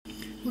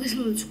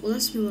მოგესალმებით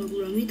ყველას, მე ვარ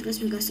გურამი. დღეს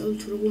მე გასწავლებ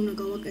თუ როგორ უნდა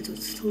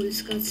გავაკეთოთ თოვლის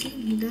კაცი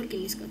და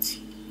რკინის კაცი.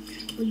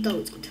 მოდით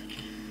დავიწყოთ.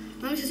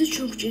 ამისათვის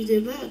ჩვენ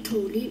გვჭირდება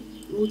თოვლი,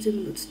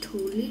 მოვძებნოთ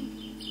თოვლი.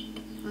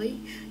 აი,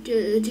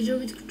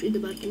 ჯიჯობით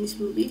გვჭირდება რკინის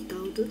ბლოკი,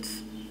 დავდოთ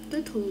და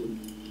თოვლი.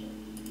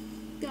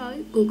 და აი,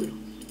 გოგრო.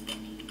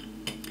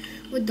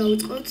 მოდით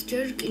დავიწყოთ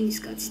ჯერ რკინის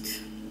კაცით.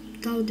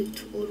 დავდებთ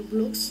 2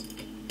 ბლოკს.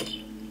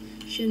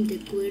 შემდეგ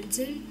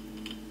გვერდზე.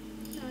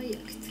 აი,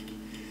 აქეთ.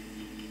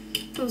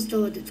 თავს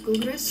დავადებთ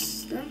გოგრას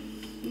და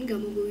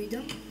გამოგვივიდა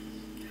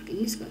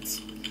რკინის კაცი.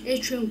 ეს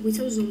ჩვენ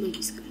გვიცავს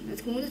ზომბებისგან, რა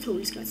თქმა უნდა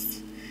თოვლის კაცით.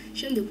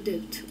 შემდეგ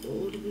ვდებთ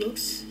 2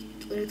 ბლოკს,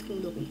 რა თქმა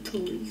უნდა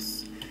თოვლის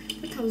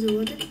და თავზე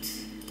ვადებთ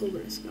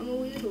გოგრას.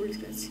 გამოგვივიდა თოვლის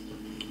კაცი.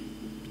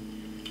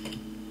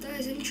 და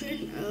ესენი ჩვენ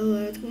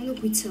რა თქმა უნდა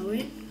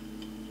გვიცავენ.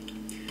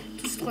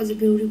 თუ სიტყვაზე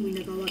ბევრი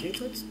გვინდა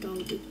გავაკეთოთ,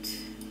 დავდებთ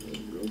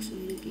ბლოკს,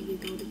 მე კიდე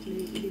დავდებთ,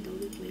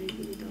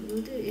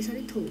 ეს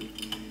არის თოვლი.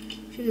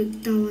 შემდეგ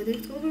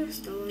დავადებთ გოგრას,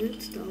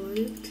 დავადებთ.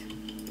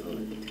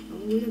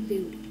 გამოგვივიდა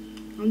ბევრი.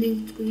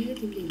 ამდენით გვიგეთ,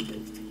 იმდენით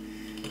დავით.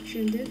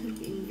 შემდეგ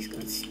რკინის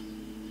კაცი.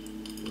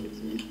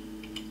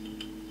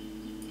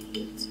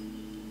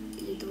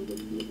 კიდე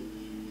დავდებთ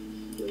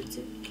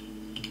გვერდზე.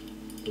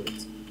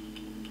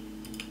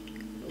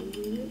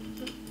 გამოგვივიდა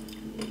და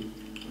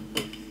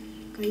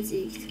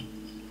გაიწიეთ.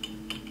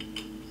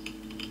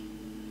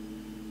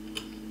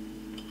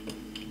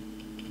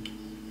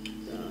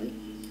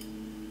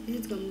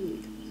 ესეც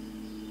გამოგვივიდა.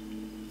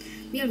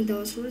 მე არ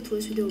დავასრულე, თუ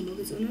ეს ვიდეო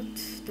მოგეწონათ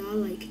და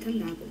ლაიქით ან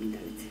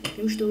დააკომენტარეთ.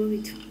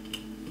 გემშვიდობებით.